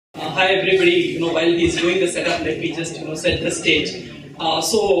Hi everybody. While he's doing the setup, let me just set the stage.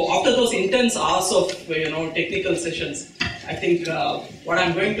 So after those intense hours of technical sessions, I think what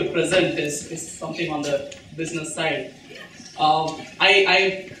I'm going to present is something on the business side.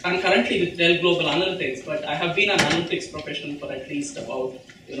 I'm currently with Dell Global Analytics, but I have been an analytics professional for at least about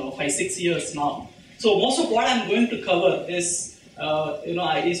 5-6 years now. So most of what I'm going to cover is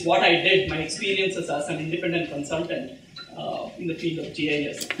is what I did, my experiences as an independent consultant in the field of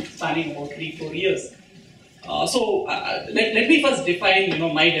GIS, spanning about 3-4 years. Let me first define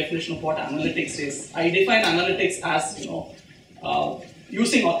my definition of what analytics is. I define analytics as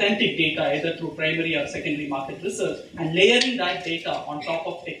using authentic data either through primary or secondary market research and layering that data on top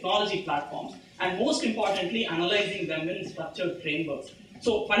of technology platforms, and most importantly analyzing them in structured frameworks.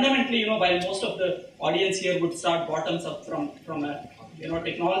 So fundamentally, while most of the audience here would start bottoms up from a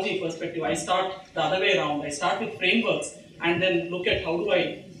technology perspective, I start the other way around. I start with frameworks and then look at how do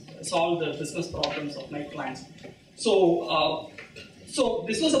I solve the business problems of my clients. So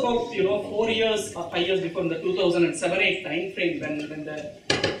this was about 4 years or 5 years before, in the 2007-8 time frame, when the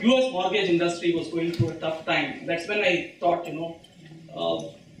US mortgage industry was going through a tough time. That's when I thought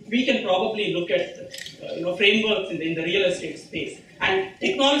we can probably look at frameworks in the real estate space. And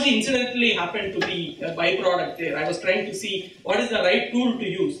technology incidentally happened to be a byproduct there. I was trying to see what is the right tool to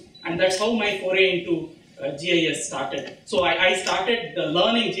use, and that's how my foray into GIS started. So I started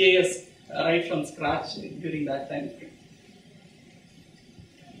learning GIS right from scratch during that time frame.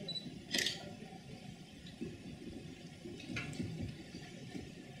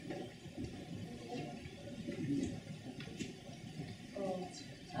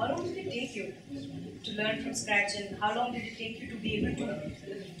 How long did it take you to learn from scratch, and how long did it take you to be able to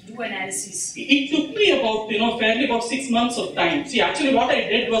do analysis? It took me about, fairly about 6 months of time. See, actually what I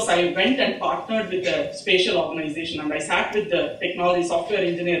did was I went and partnered with a spatial organization, and I sat with the technology software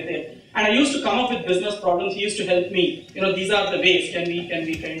engineer there. And I used to come up with business problems. He used to help me, these are the ways, can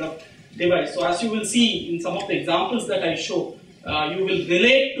we kind of devise. So as you will see in some of the examples that I show, you will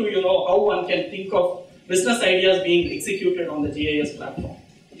relate to, how one can think of business ideas being executed on the GIS platform.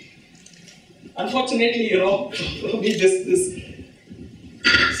 Unfortunately, this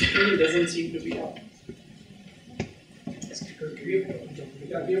screen doesn't seem to be up.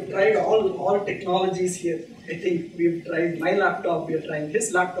 We have tried all technologies here. I think we have tried my laptop, we have tried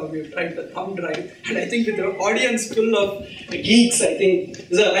his laptop, we have tried the thumb drive, and I think with the audience full of geeks, I think this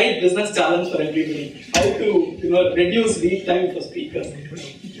is a right business challenge for everybody. How to reduce lead time for speakers.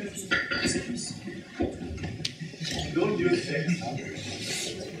 Don't use text.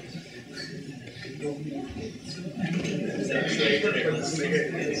 Is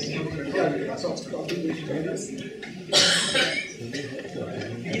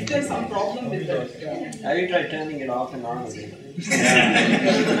there some problem with that? Have you tried turning it off and on again?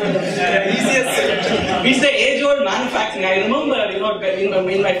 It's the age-old manufacturing. I remember,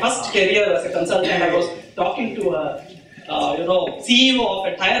 in my first career as a consultant, I was talking to a CEO of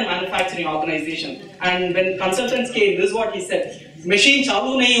a tire manufacturing organization, and when consultants came, this is what he said: "Machine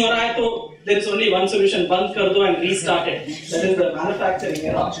chalu nahi ho raha hai, to there is only one solution: band kar do and restart it." That is the manufacturing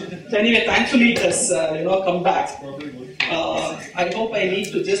era. So anyway, thankfully it has come back. I hope I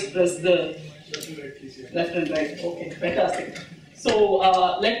need to just press the left and right. Okay, fantastic. So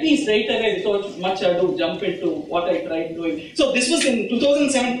let me straight away, without much ado, jump into what I tried doing. So this was in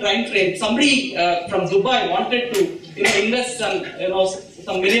 2007 time frame. Somebody from Dubai wanted to invest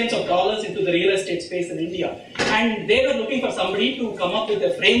some millions of dollars into the real estate space in India, and they were looking for somebody to come up with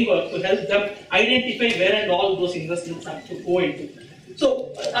a framework to help them identify where and all those investments have to go into.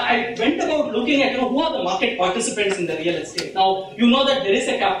 So I went about looking at who are the market participants in the real estate. Now you know that there is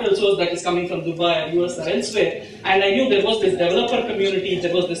a capital source that is coming from Dubai or US or elsewhere, and I knew there was this developer community,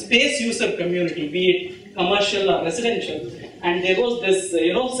 there was the space user community, be it commercial or residential, and there was this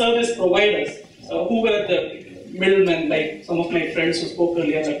service providers who were the middlemen, like some of my friends who spoke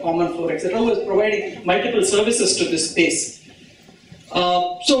earlier, like Common Floor, etc., who was providing multiple services to this space.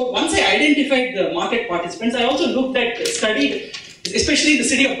 So once I identified the market participants, I also studied, especially the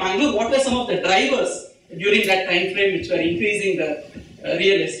city of Bangalore, what were some of the drivers during that time frame which were increasing the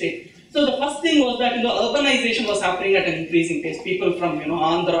real estate. So the first thing was that urbanization was happening at an increasing pace. People from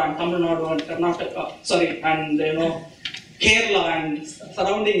Andhra and Tamil Nadu and Karnataka, and Kerala and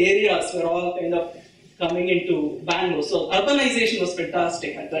surrounding areas were all kind of coming into Bangalore. So urbanization was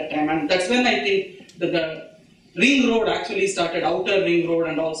fantastic at that time, and that's when I think that the ring road actually started, outer ring road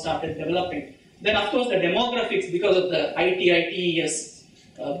and all started developing. Then of course the demographics, because of the ITES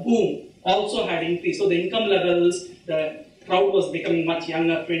boom, also had increased. So the income levels, the crowd was becoming much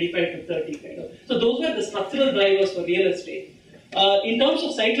younger, 25 to 30 kind of. So those were the structural drivers for real estate. In terms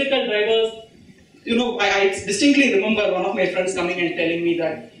of cyclical drivers, I distinctly remember one of my friends coming and telling me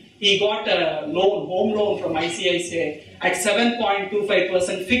that he got a loan, home loan from ICICI at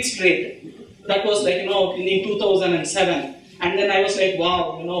 7.25% fixed rate. That was like, in 2007. And then I was like,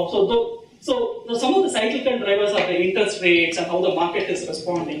 wow, so some of the cyclical drivers are the interest rates and how the market is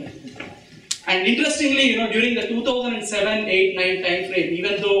responding. And interestingly, during the 2007, 8, 9 time frame,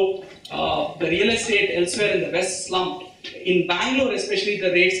 even though the real estate elsewhere in the West slumped, in Bangalore especially,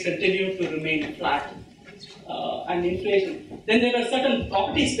 the rates continued to remain flat. And inflation. Then there are certain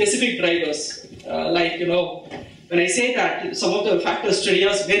property-specific drivers, like, when I say that, some of the factors study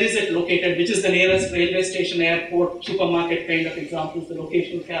us, where is it located, which is the nearest railway station, airport, supermarket kind of examples, the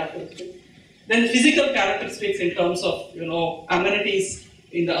locational characteristics. Then the physical characteristics in terms of, amenities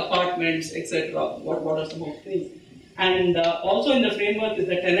in the apartments, etc. What are some of the things? And also in the framework is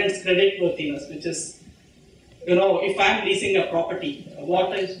the tenant's credit worthiness, which is, if I'm leasing a property,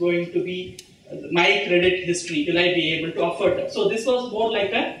 what is going to be my credit history? Will I be able to afford that? So this was more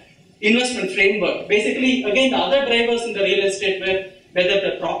like a investment framework. Basically, again, the other drivers in the real estate were whether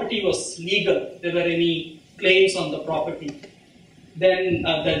the property was legal, there were any claims on the property. Then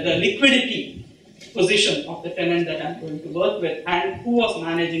the liquidity position of the tenant that I'm going to work with, and who was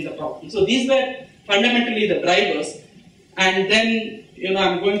managing the property. So these were fundamentally the drivers. And then,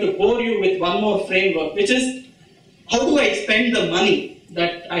 I'm going to bore you with one more framework, which is how do I spend the money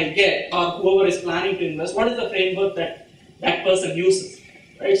that I get, or whoever is planning to invest, what is the framework that that person uses?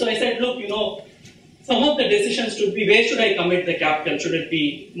 Right? So I said, look, some of the decisions should be, where should I commit the capital? Should it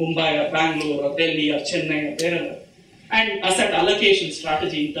be Mumbai or Bangalore or Delhi or Chennai or wherever? And asset allocation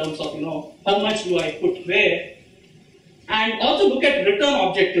strategy in terms of, how much do I put where? And also look at return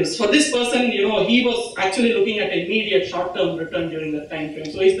objectives. For this person, he was actually looking at immediate short-term return during that time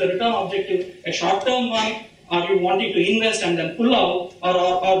frame. So is the return objective a short-term one? Are you wanting to invest and then pull out?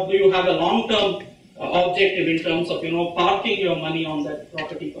 Or do you have a long-term objective in terms of, parking your money on that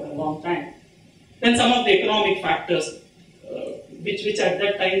property for a long time? Then some of the economic factors, which at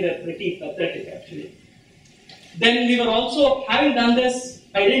that time were pretty pathetic actually. Then we were also, having done this,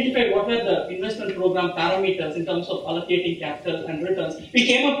 identified what were the investment program parameters in terms of allocating capital and returns. We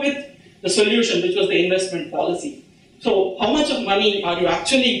came up with the solution, which was the investment policy. So how much of money are you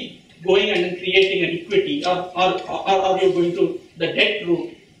actually going and then creating an equity, or are you going to the debt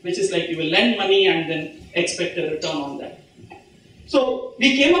route, which is like you will lend money and then expect a return on that. So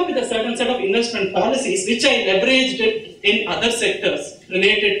we came up with a certain set of investment policies, which I leveraged it in other sectors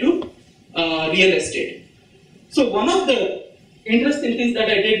related to real estate. So one of the interesting things that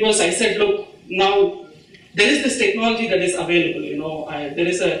I did was I said, look, now there is this technology that is available, there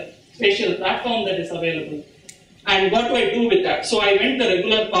is a spatial platform that is available. And what do I do with that? So I went the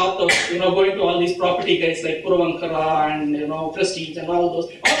regular path of, going to all these property guys like Puravankara and, Prestige and all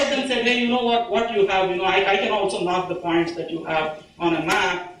those. All of them said, hey, what you have, I can also mark the points that you have on a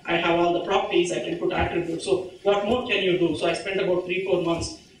map. I have all the properties, I can put attributes. So what more can you do? So I spent about 3-4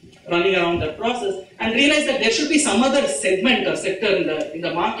 months running around that process and realized that there should be some other segment or sector in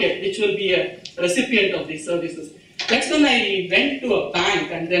the market which will be a recipient of these services. That's when I went to a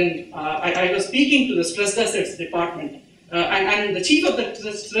bank, and then I was speaking to the stressed assets department, and the chief of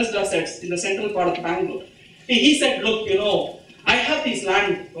the stressed assets in the central part of Bangalore. He said, look, I have these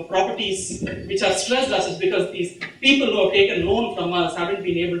land properties which are stressed assets because these people who have taken loan from us haven't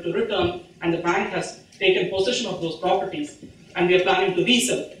been able to return, and the bank has taken possession of those properties, and we are planning to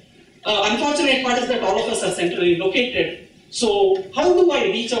resell. Unfortunate part is that all of us are centrally located. So how do I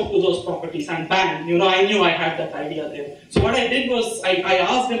reach out to those properties? And bang, I knew I had that idea there. So what I did was I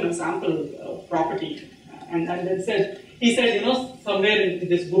asked him a sample property, and then he said, somewhere in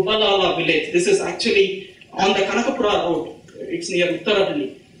this Gubbalala village, this is actually on the Kanakapura road, it's near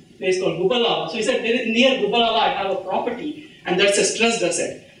Uttarahalli, place called Gubbalala. So he said, near Gubbalala I have a property, and that's a stressed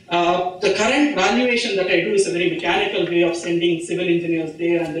asset. The current valuation that I do is a very mechanical way of sending civil engineers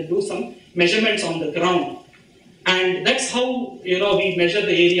there, and they do some measurements on the ground. And that's how, we measure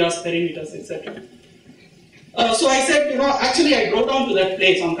the areas, perimeters, etc. So I said, actually I drove down to that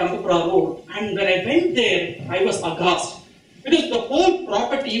place on Kanakapura Road, and when I went there, I was aghast. Because the whole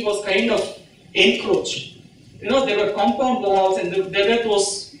property was kind of encroached. There were compound walls, and there were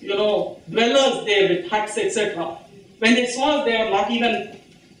those, dwellers there with huts, etc. When they saw us, they were not even,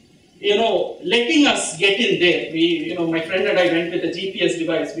 letting us get in there. My friend and I went with a GPS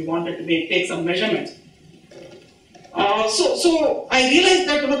device. We wanted to take some measurements. So I realized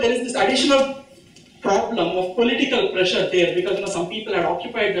that there is this additional problem of political pressure there, because some people had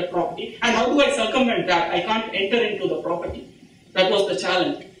occupied that property, and how do I circumvent that? I can't enter into the property. That was the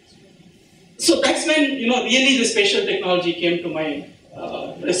challenge. So that's when, really the spatial technology came to my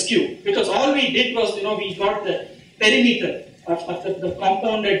rescue, because all we did was, we got the perimeter of the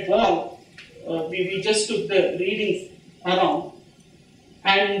compounded wall. We just took the readings around,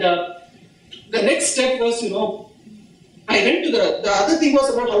 and the next step was, I went to the other thing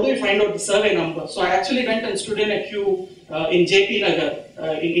was about how do we find out the survey number. So I actually went and stood in a queue in JP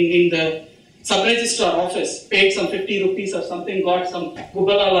Nagar in the sub-registrar office, paid some 50 rupees or something, got some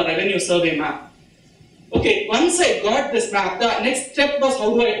Gubalala revenue survey map. Okay, once I got this map, the next step was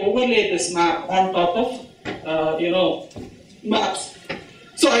how do I overlay this map on top of, maps.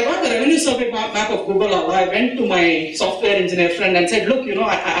 So I got the revenue survey map of Gubalala. I went to my software engineer friend and said, look,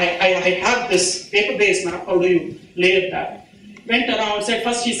 I have this paper-based map, how do you lay it out? Went around,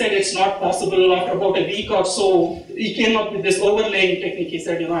 first he said it's not possible. After about a week or so, he came up with this overlaying technique. He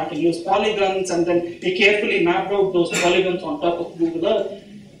said, I can use polygons, and then he carefully mapped out those polygons on top of Google Earth.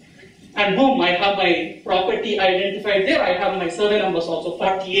 And boom, I have my property identified there. I have my survey numbers also,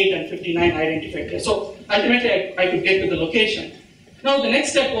 48 and 59 identified there. So ultimately, I could get to the location. Now the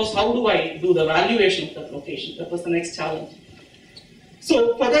next step was how do I do the valuation of that location? That was the next challenge.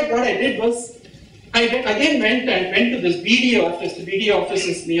 So for that, what I did was, I again went to this BDA office. The BDA office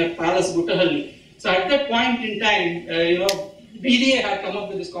is near Palace Guttahalli. So at that point in time, BDA had come up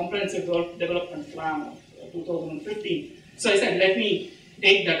with this comprehensive development plan of 2015. So I said, let me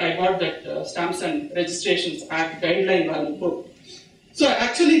take that. I got that Stamps and Registrations Act guideline value book. So I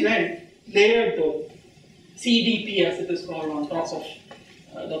actually went, layered the CDP, as it is called, on top of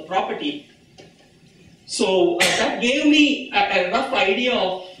the property. So that gave me a rough idea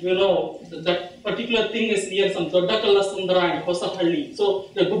of, that particular thing is near some Doddakalasundara and Hosahalli. So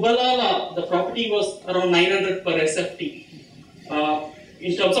the Gubalala, the property was around 900 per SFT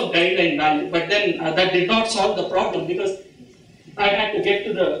in terms of guideline value. But then that did not solve the problem because I had to get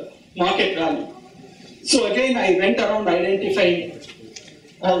to the market value. So again, I went around identifying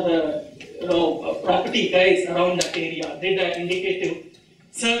all the property guys around that area, did an indicative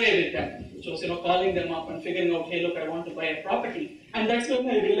survey with them, which was calling them up and figuring out, hey, look, I want to buy a property. And that's when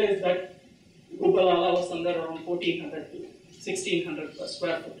I realized that Gubalala was somewhere around 1400 to 1600 per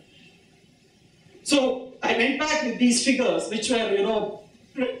square foot. So I went back with these figures, which were,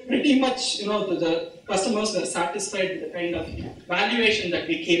 pretty much, the customers were satisfied with the kind of valuation that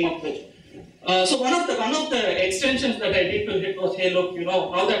we came up with. So one of the extensions that I did to it was, hey, look,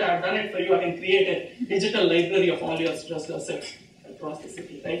 now that I've done it for you, I can create a digital library of all your stress assets across the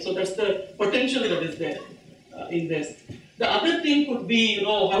city, right? So that's the potential that is there in this. The other thing could be,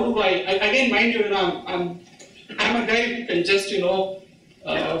 how do again, mind you, I'm a guy who can just,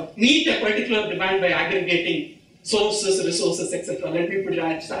 meet a particular demand by aggregating sources, resources, etc. Let me put it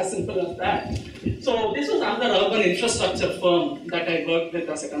as simple as that. So this was another urban infrastructure firm that I worked with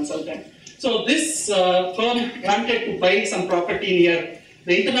as a consultant. So this firm wanted to buy some property near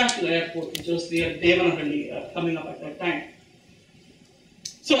the international airport, which was near Devanahalli, coming up at that time.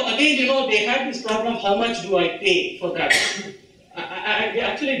 So again, they had this problem, how much do I pay for that? I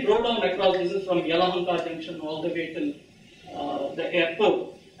actually drove down across, this is from Yelahanka Junction all the way till the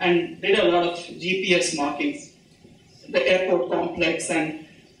airport, and did a lot of GPS markings, the airport complex, and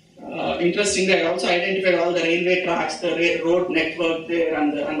interestingly, I also identified all the railway tracks, the road network there,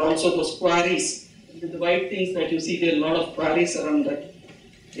 and also those quarries. The white things that you see, there are a lot of quarries around that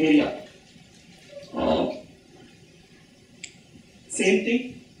area. Same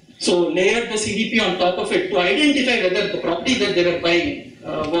thing. So layered the CDP on top of it to identify whether the property that they were buying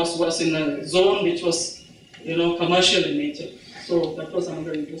was in a zone which was, commercial in nature. So that was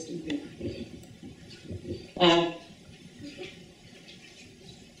another interesting thing.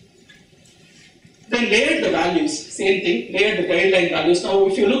 Then layered the values, same thing, layered the guideline values. Now,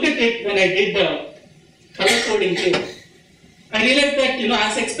 if you look at it, when I did the color coding here, I realized that,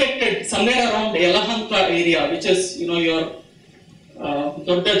 as expected, somewhere around the Yelahanka area, which is, your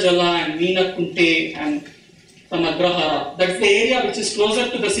Dodda Jala and Veena Kunte and some Agrahara, that's the area which is closer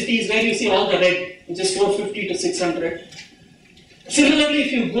to the cities where you see all the red, which is 450 to 600. Similarly,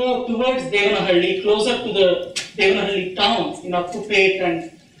 if you go towards Devanahalli, closer to the Devanahalli towns, Kupet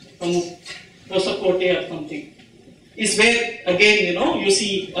and Hosakote or something, is where again, you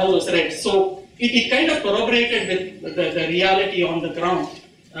see all those reds. So it kind of corroborated with the reality on the ground.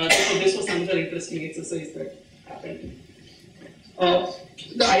 So this was another interesting exercise that happened.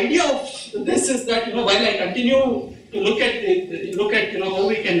 The idea of this is that, while I continue to look at how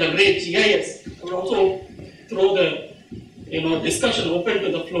we can leverage GIS, I would also throw the discussion open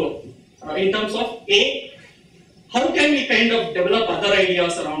to the floor in terms of A, how can we kind of develop other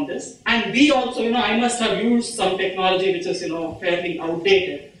ideas around this, and B also, I must have used some technology which is fairly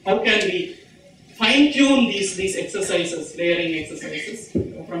outdated. How can we fine tune these exercises, layering exercises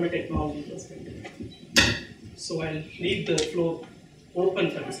from a technology perspective. So I'll leave the floor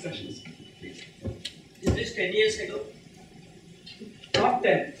open for discussions. Is this 10 years ago? Not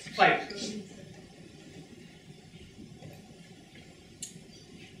 10, 5.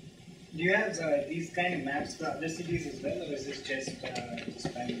 Do you have these kind of maps for other cities as well, or is this just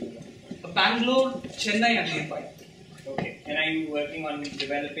Bangalore? Bangalore, Chennai and Mumbai. Okay. And are you working on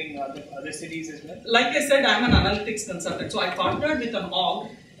developing other cities as well? Like I said, I'm an analytics consultant. So I partnered with an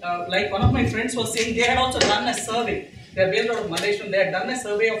org. Like one of my friends was saying, they had also done a survey. They're based out of Malaysia. They had done a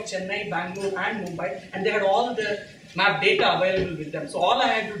survey of Chennai, Bangalore and Mumbai, and they had all the map data available with them. So all I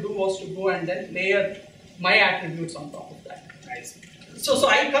had to do was to go and then layer my attributes on top of that. I see. So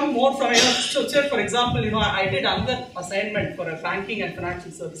I come more from, so say for example, I did another assignment for a banking and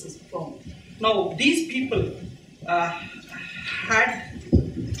financial services firm. Now these people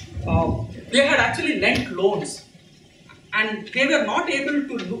they had actually lent loans, and they were not able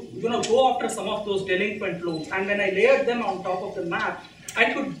to go after some of those delinquent loans. And when I layered them on top of the map,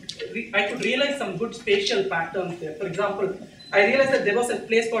 I could realize some good spatial patterns there. For example, I realized that there was a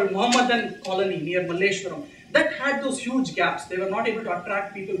place called Mohammedan Colony near Malleshwaram that had those huge gaps. They were not able to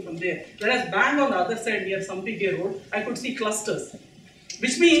attract people from there. Whereas bang on the other side near Sampige Road, I could see clusters.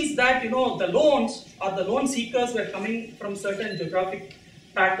 Which means that the loans or the loan seekers were coming from certain geographic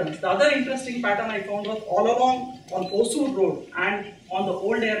patterns. The other interesting pattern I found was all along on Hosur Road and on the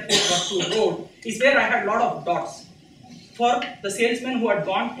old airport Vattur Road is where I had a lot of dots for the salesmen who had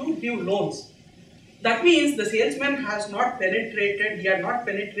gone to give loans. That means the salesman has not penetrated, he had not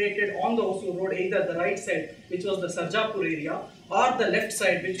penetrated on the Hosur Road either the right side, which was the Sarjapur area, or the left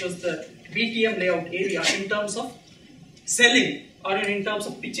side, which was the BTM layout area in terms of selling or in terms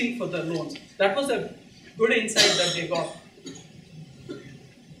of pitching for the loans. That was a good insight that they got.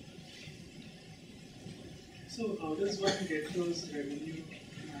 So how does one get those revenue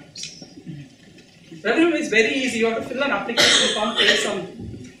maps? Revenue is very easy. You have to fill an application form, pay some.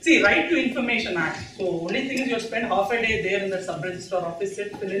 See, Right to Information Act. So only thing is you spend half a day there in the sub-registrar office,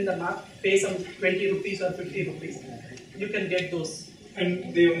 fill in the map, pay some 20 rupees or 50 rupees. You can get those.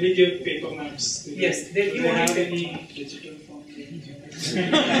 And they only give paper maps. Yes, they give only only have paper any digital form.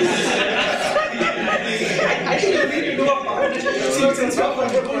 I think you need to do a partnership with Seeds and stuff.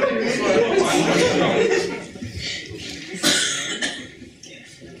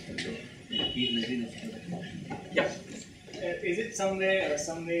 Yeah. Is it some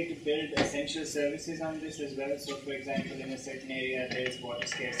way to build essential services on this as well? So, for example, in a certain area there is water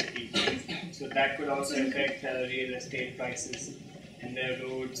scarcity, so that could also affect real estate prices and the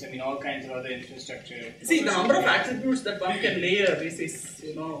roads. I mean, all kinds of other infrastructure. See, the number of attributes that one can layer is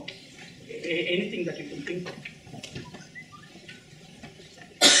anything that you can think of.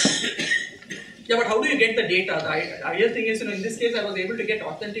 Yeah, but how do you get the data? The ideal thing is, in this case, I was able to get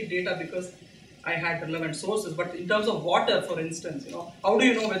authentic data because I had relevant sources. But in terms of water, for instance, how do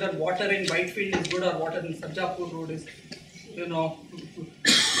you know whether water in Whitefield is good or water in Sarjapur Road is,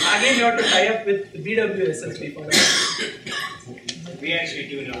 Again, you have to tie up with BWSSB for that. We actually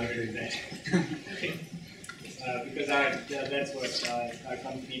do know how to do that. Because that's what our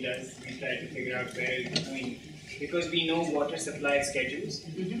company does. We try to figure out because we know water supply schedules,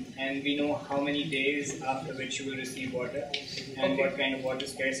 and we know how many days after which you will receive water, and what kind of water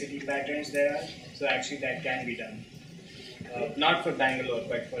scarcity patterns there are. So actually that can be done. Not for Bangalore,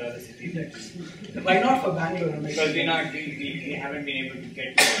 but for other cities. Why not for Bangalore? Because we haven't been able to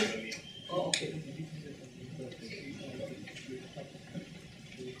get to Bangalore yet. Oh, okay.